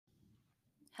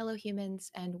Hello,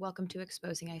 humans, and welcome to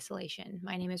Exposing Isolation.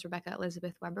 My name is Rebecca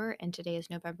Elizabeth Weber, and today is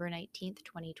November 19th,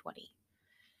 2020.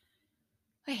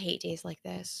 I hate days like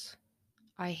this.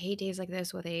 I hate days like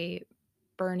this with a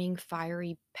burning,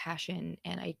 fiery passion,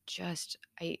 and I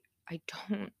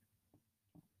don't.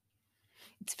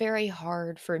 It's very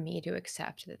hard for me to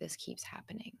accept that this keeps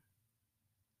happening.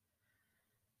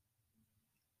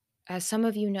 As some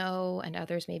of you know, and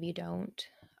others maybe don't,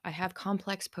 I have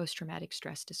complex post traumatic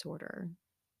stress disorder,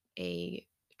 a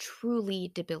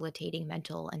truly debilitating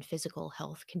mental and physical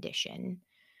health condition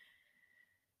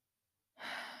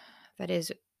that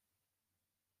is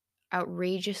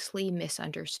outrageously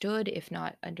misunderstood, if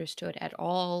not understood at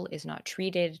all, is not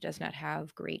treated, does not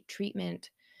have great treatment,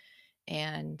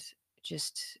 and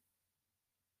just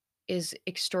is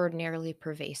extraordinarily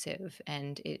pervasive.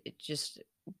 And it just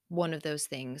one of those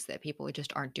things that people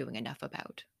just aren't doing enough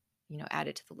about, add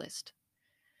it to the list.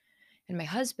 And my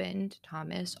husband,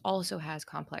 Thomas, also has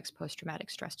complex post traumatic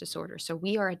stress disorder. So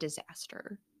we are a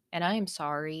disaster. And I am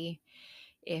sorry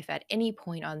if at any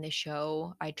point on this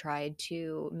show I tried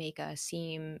to make us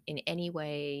seem in any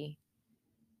way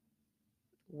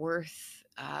worth,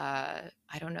 I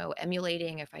don't know,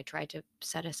 emulating, if I tried to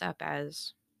set us up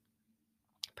as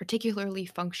particularly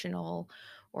functional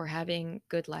or having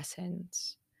good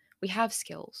lessons. We have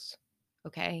skills,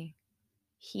 okay?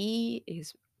 He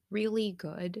is really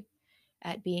good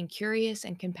at being curious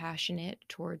and compassionate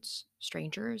towards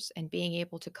strangers and being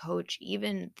able to coach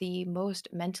even the most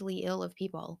mentally ill of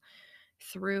people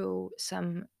through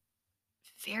some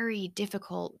very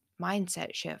difficult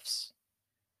mindset shifts.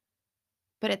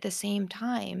 But at the same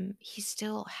time, he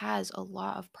still has a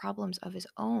lot of problems of his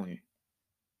own.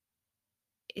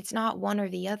 It's not one or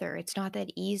the other. It's not that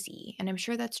easy. And I'm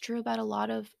sure that's true about a lot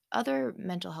of other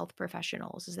mental health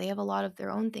professionals, is they have a lot of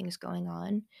their own things going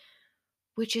on,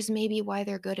 which is maybe why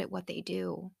they're good at what they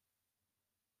do.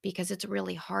 Because it's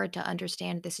really hard to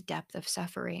understand this depth of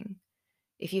suffering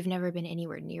if you've never been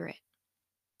anywhere near it.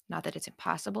 Not that it's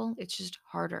impossible, it's just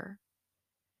harder.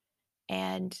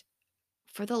 And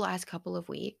for the last couple of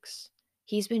weeks,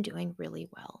 he's been doing really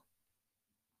well.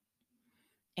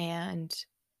 And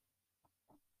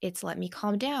it's let me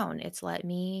calm down. It's let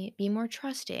me be more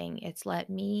trusting. It's let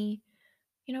me,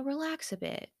 relax a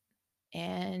bit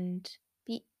and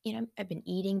be, I've been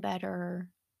eating better.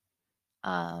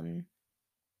 Um,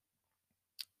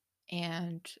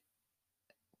 and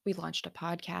we launched a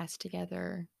podcast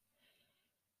together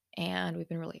and we've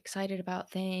been really excited about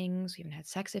things. We even had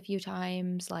sex a few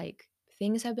times. Like,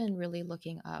 things have been really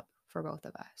looking up for both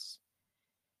of us.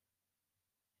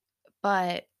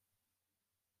 But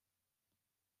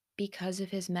because of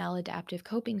his maladaptive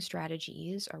coping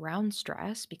strategies around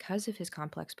stress, because of his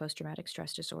complex post traumatic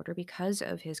stress disorder, because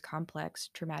of his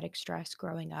complex traumatic stress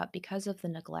growing up, because of the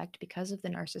neglect, because of the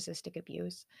narcissistic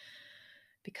abuse,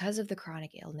 because of the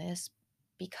chronic illness,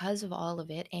 because of all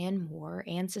of it and more,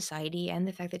 and society, and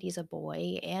the fact that he's a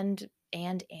boy, and.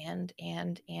 I'm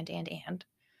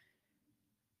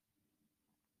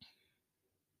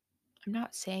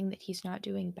not saying that he's not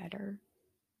doing better.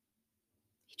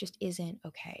 He just isn't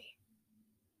okay.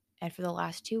 And for the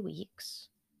last 2 weeks,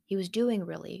 he was doing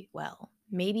really well,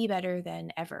 maybe better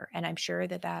than ever. And I'm sure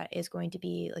that that is going to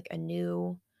be like a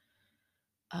new,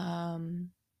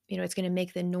 it's going to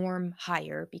make the norm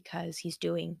higher because he's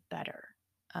doing better.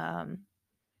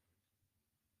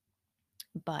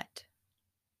 But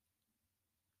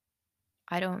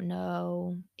I don't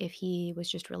know if he was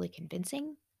just really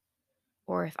convincing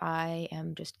or if I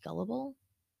am just gullible.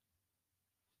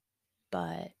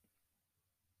 But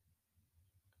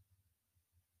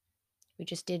we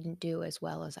just didn't do as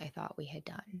well as I thought we had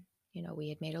done. We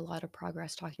had made a lot of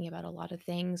progress talking about a lot of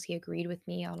things. He agreed with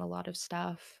me on a lot of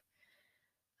stuff.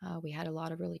 We had a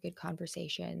lot of really good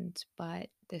conversations, but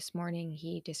this morning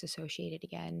he disassociated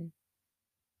again.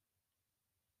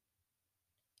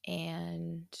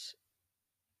 And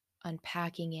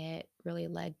unpacking it really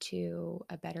led to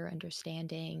a better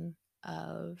understanding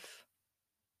of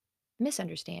the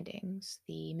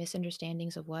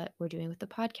misunderstandings of what we're doing with the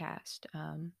podcast.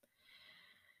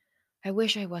 I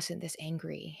wish I wasn't this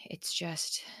angry. It's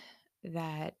just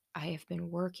that I have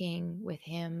been working with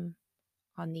him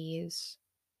on these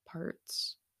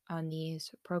parts, on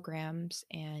these programs,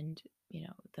 and,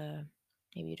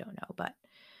 maybe you don't know, but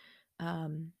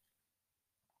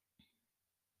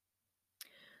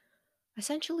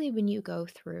essentially when you go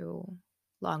through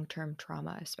long-term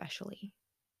trauma, especially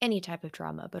any type of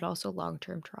trauma, but also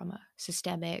long-term trauma,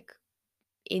 systemic,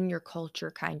 in your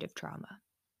culture kind of trauma,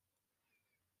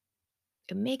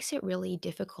 it makes it really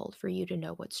difficult for you to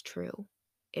know what's true.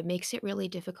 it makes it really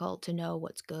difficult to know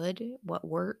what's good, what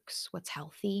works, what's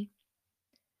healthy.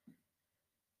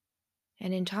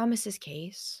 And in Thomas's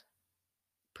case,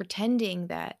 pretending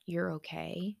that you're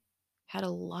okay had a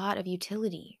lot of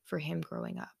utility for him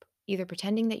growing up. Either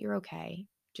pretending that you're okay,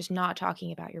 just not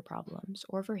talking about your problems,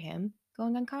 or for him,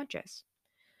 going unconscious.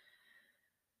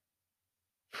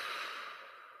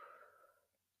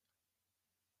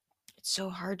 It's so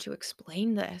hard to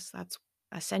explain this. That's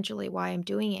essentially why I'm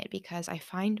doing it, because I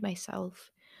find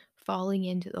myself falling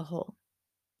into the hole.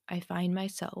 I find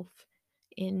myself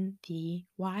in the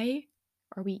why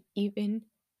are we even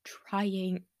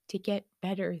trying to get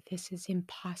better? This is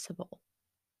impossible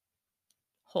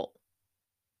hole.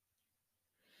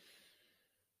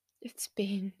 It's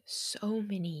been so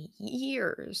many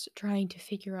years trying to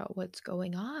figure out what's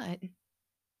going on.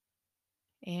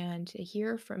 And to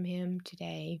hear from him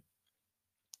today,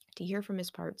 to hear from his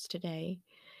parts today,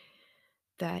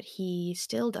 that he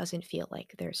still doesn't feel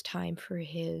like there's time for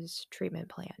his treatment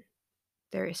plan.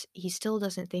 He still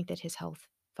doesn't think that his health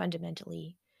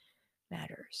fundamentally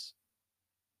matters.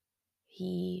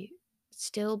 He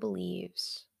still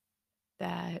believes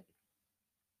that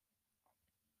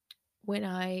when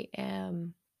I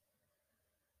am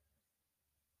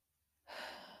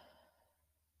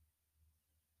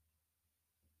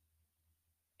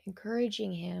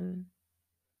encouraging him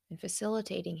and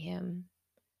facilitating him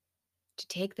to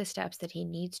take the steps that he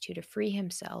needs to free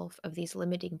himself of these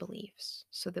limiting beliefs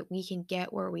so that we can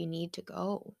get where we need to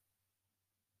go.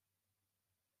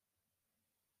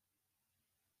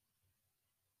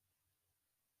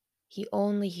 He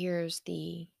only hears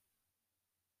the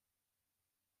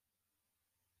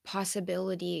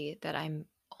possibility that I'm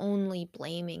only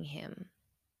blaming him.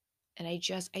 And I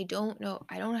don't know.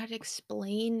 I don't know how to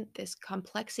explain this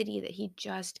complexity that he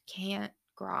just can't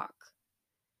grok.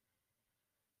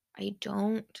 I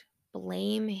don't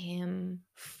blame him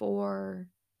for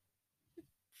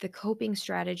the coping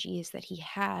strategies that he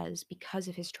has because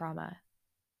of his trauma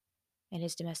and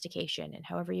his domestication, and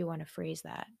however you want to phrase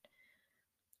that.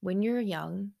 When you're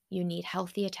young, you need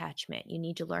healthy attachment. You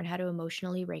need to learn how to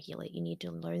emotionally regulate. You need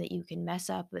to learn that you can mess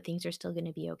up, but things are still going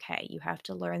to be okay. You have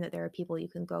to learn that there are people you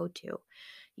can go to.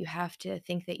 You have to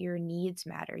think that your needs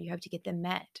matter. You have to get them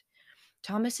met.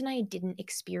 Thomas and I didn't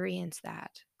experience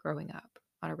that growing up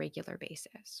on a regular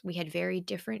basis. We had very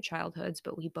different childhoods,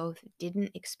 but we both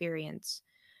didn't experience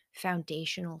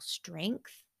foundational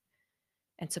strength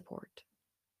and support.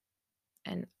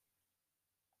 And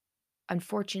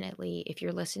unfortunately, if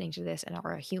you're listening to this and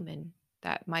are a human,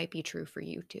 that might be true for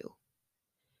you too.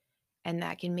 And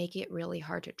that can make it really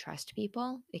hard to trust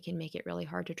people. It can make it really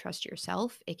hard to trust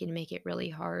yourself. It can make it really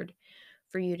hard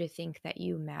for you to think that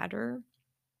you matter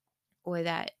or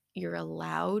that you're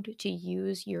allowed to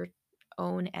use your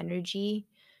own energy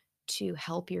to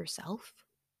help yourself.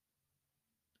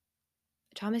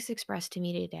 Thomas expressed to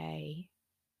me today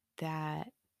that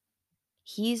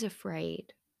he's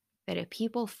afraid that if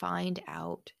people find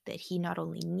out that he not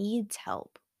only needs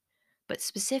help, but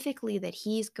specifically that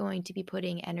he's going to be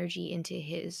putting energy into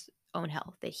his own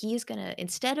health, that he's going to,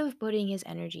 instead of putting his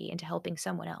energy into helping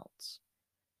someone else,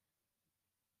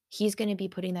 he's going to be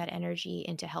putting that energy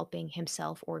into helping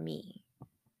himself or me,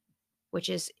 which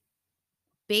is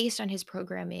based on his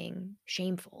programming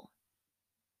shameful.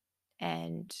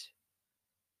 And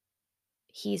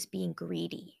he's being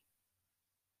greedy.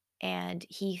 And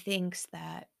he thinks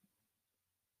that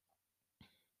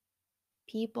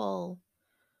people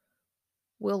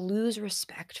will lose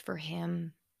respect for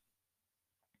him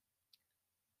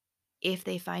if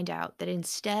they find out that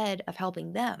instead of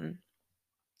helping them,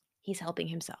 he's helping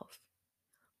himself.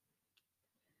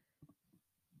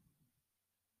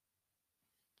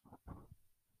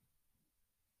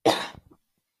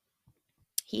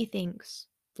 He thinks,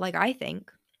 like I think,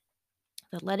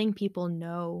 that letting people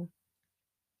know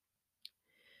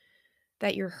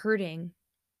that you're hurting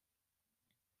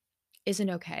isn't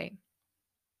okay.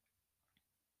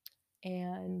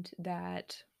 And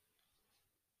that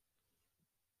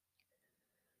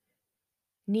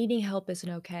needing help isn't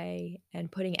okay, and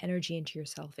putting energy into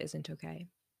yourself isn't okay.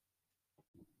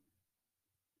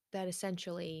 That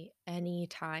essentially any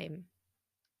time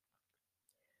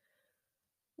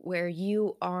where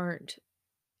you aren't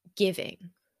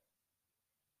giving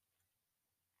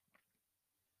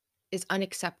is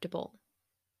unacceptable.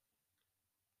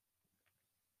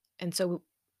 And so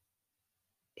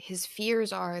his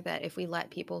fears are that if we let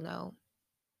people know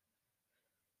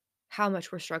how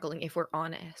much we're struggling, if we're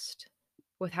honest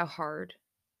with how hard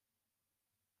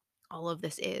all of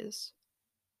this is,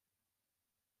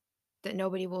 that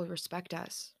nobody will respect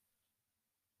us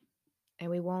and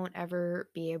we won't ever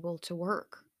be able to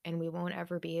work, and we won't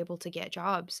ever be able to get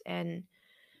jobs. And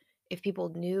if people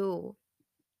knew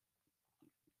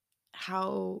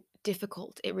how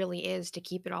difficult it really is to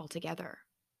keep it all together,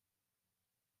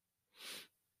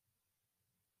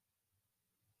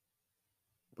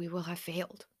 we will have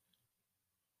failed.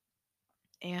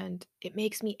 And it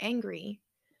makes me angry.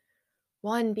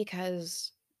 One,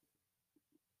 because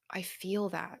I feel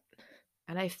that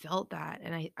and I felt that,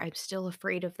 and I'm still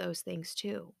afraid of those things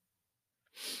too.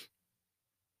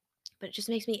 But it just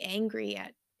makes me angry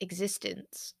at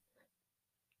existence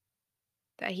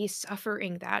that he's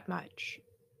suffering that much,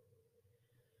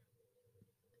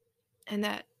 and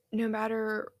that no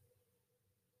matter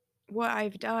what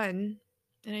I've done,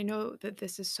 and I know that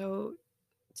this is so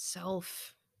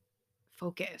self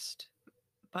focused,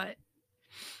 but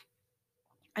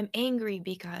I'm angry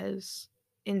because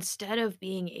instead of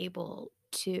being able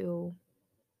to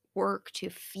work to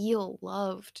feel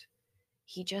loved,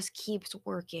 he just keeps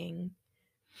working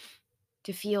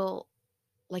to feel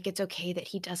like it's okay that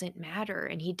he doesn't matter,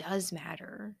 and he does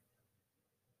matter.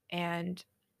 And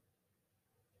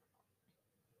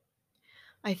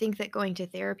I think that going to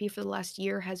therapy for the last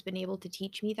year has been able to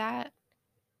teach me that.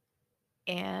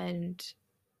 And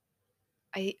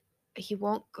I he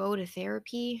won't go to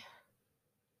therapy.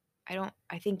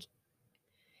 I think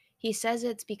he says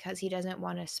it's because he doesn't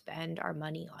want to spend our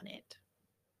money on it.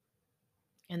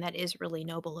 And that is really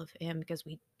noble of him, because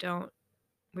we don't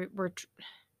we're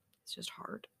it's just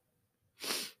hard.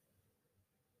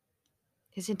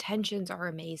 His intentions are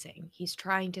amazing. He's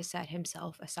trying to set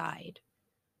himself aside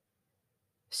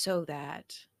so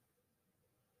that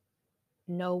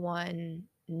no one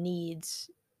needs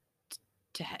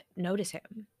to notice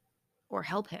him or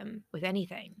help him with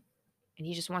anything. And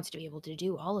he just wants to be able to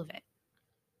do all of it.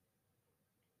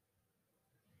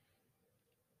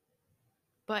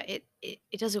 But it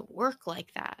doesn't work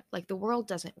like that. Like, the world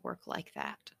doesn't work like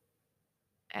that.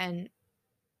 And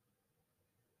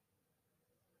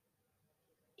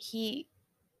he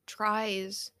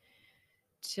tries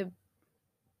to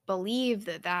believe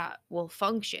that that will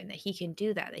function, that he can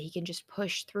do that, that he can just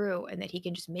push through, and that he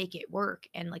can just make it work.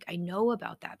 And like, I know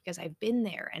about that because I've been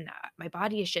there, and my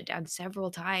body has shut down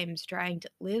several times trying to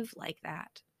live like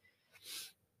that.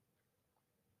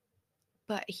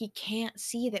 But he can't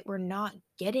see that we're not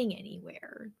getting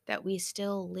anywhere, that we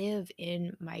still live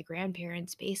in my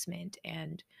grandparents' basement,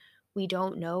 and we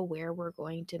don't know where we're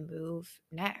going to move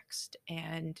next.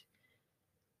 And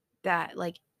that,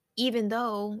 like, even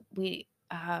though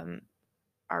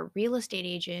our real estate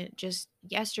agent just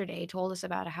yesterday told us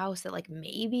about a house that, like,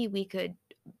 maybe we could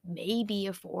maybe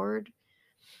afford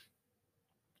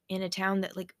in a town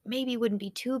that, like, maybe wouldn't be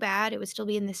too bad, it would still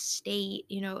be in the state,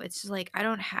 it's just like I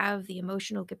don't have the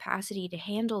emotional capacity to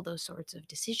handle those sorts of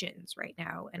decisions right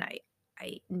now, and I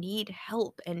need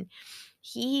help. And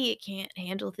he can't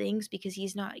handle things because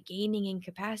he's not gaining in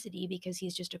capacity, because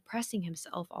he's just oppressing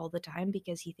himself all the time,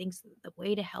 because he thinks that the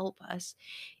way to help us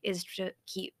is to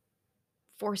keep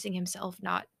forcing himself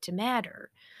not to matter.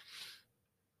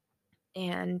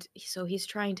 And so he's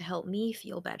trying to help me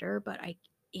feel better, but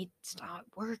it's not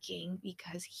working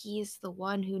because he's the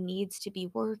one who needs to be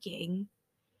working,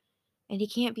 and he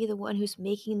can't be the one who's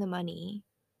making the money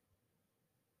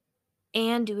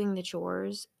and doing the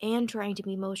chores and trying to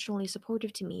be emotionally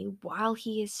supportive to me while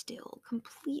he is still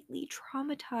completely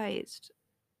traumatized.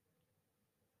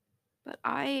 But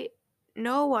I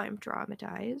know I'm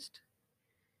traumatized.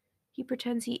 He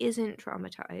pretends he isn't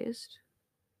traumatized.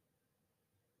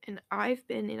 And I've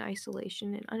been in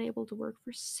isolation and unable to work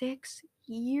for 6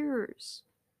 years.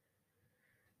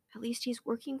 At least he's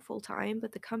working full time,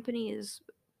 but the company is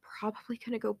probably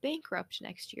going to go bankrupt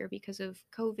next year because of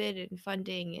COVID and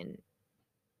funding. And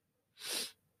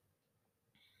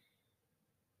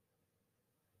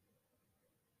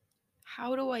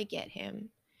how do I get him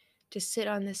to sit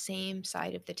on the same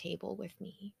side of the table with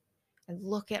me and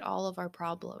look at all of our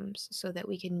problems so that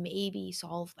we can maybe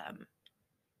solve them,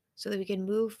 so that we can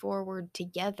move forward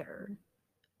together,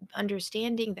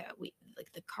 understanding that we,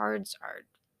 like, the cards are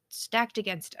stacked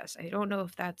against us. I don't know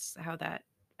if that's how that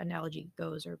analogy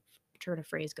goes or turn of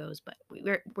phrase goes, but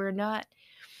we're not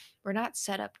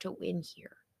set up to win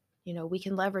here. We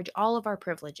can leverage all of our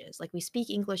privileges. Like, we speak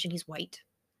English and he's white,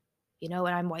 and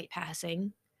I'm white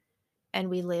passing, and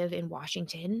we live in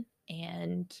Washington.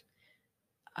 And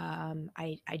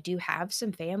I do have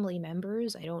some family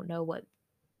members. I don't know what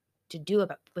to do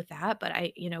about with that, but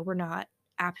we're not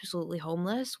absolutely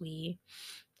homeless. We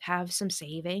have some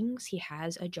savings. He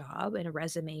has a job and a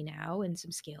resume now and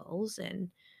some skills, and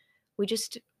we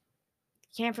just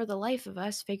Can't for the life of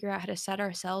us figure out how to set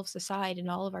ourselves aside and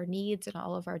all of our needs and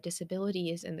all of our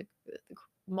disabilities and the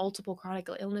multiple chronic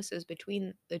illnesses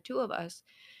between the two of us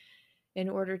in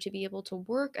order to be able to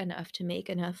work enough to make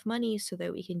enough money so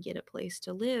that we can get a place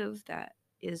to live that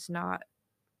is not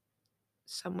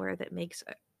somewhere that makes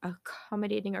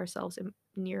accommodating ourselves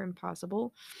near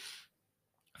impossible.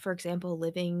 For example,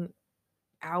 living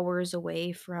hours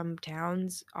away from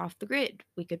towns off the grid.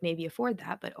 We could maybe afford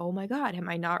that, but oh my God, am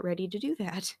I not ready to do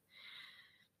that?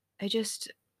 I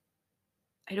just,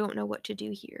 I don't know what to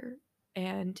do here.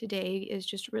 And today is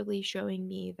just really showing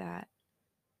me that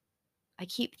I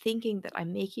keep thinking that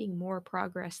I'm making more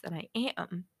progress than I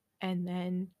am. And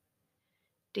then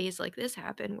days like this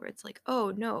happen where it's like,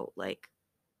 oh no, like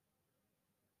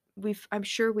I'm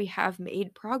sure we have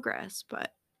made progress,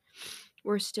 but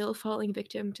we're still falling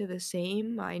victim to the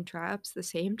same mind traps, the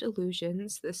same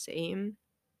delusions, the same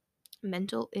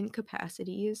mental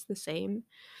incapacities, the same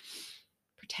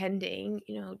pretending,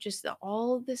 just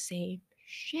all the same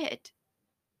shit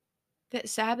that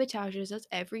sabotages us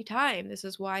every time. This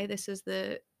is why this is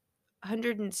the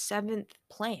 107th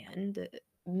plan, the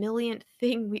millionth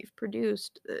thing we've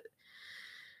produced.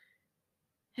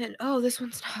 And oh, this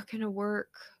one's not going to work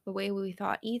the way we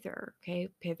thought either. Okay,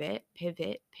 pivot,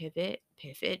 pivot, pivot,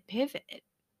 pivot, pivot.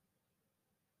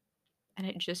 And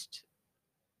it just,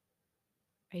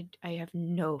 I have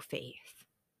no faith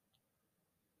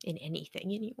in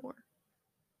anything anymore.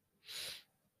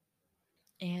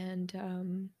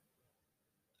 And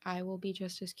I will be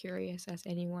just as curious as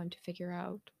anyone to figure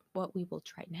out what we will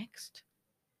try next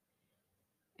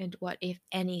and what, if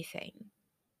anything,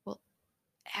 will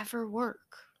ever work.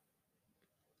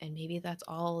 And maybe that's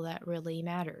all that really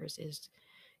matters, is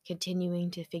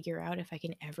continuing to figure out if I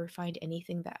can ever find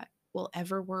anything that will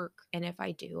ever work. And if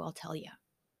I do, I'll tell you.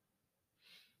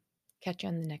 Catch you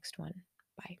on the next one.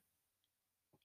 Bye.